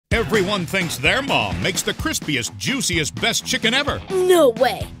Everyone thinks their mom makes the crispiest, juiciest, best chicken ever. No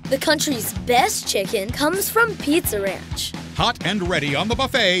way! The country's best chicken comes from Pizza Ranch. Hot and ready on the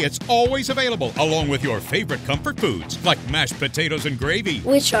buffet, it's always available, along with your favorite comfort foods, like mashed potatoes and gravy.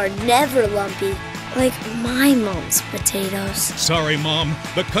 Which are never lumpy, like my mom's potatoes. Sorry, Mom.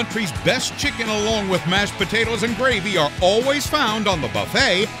 The country's best chicken, along with mashed potatoes and gravy, are always found on the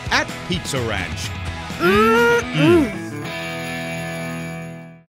buffet at Pizza Ranch. Mmm.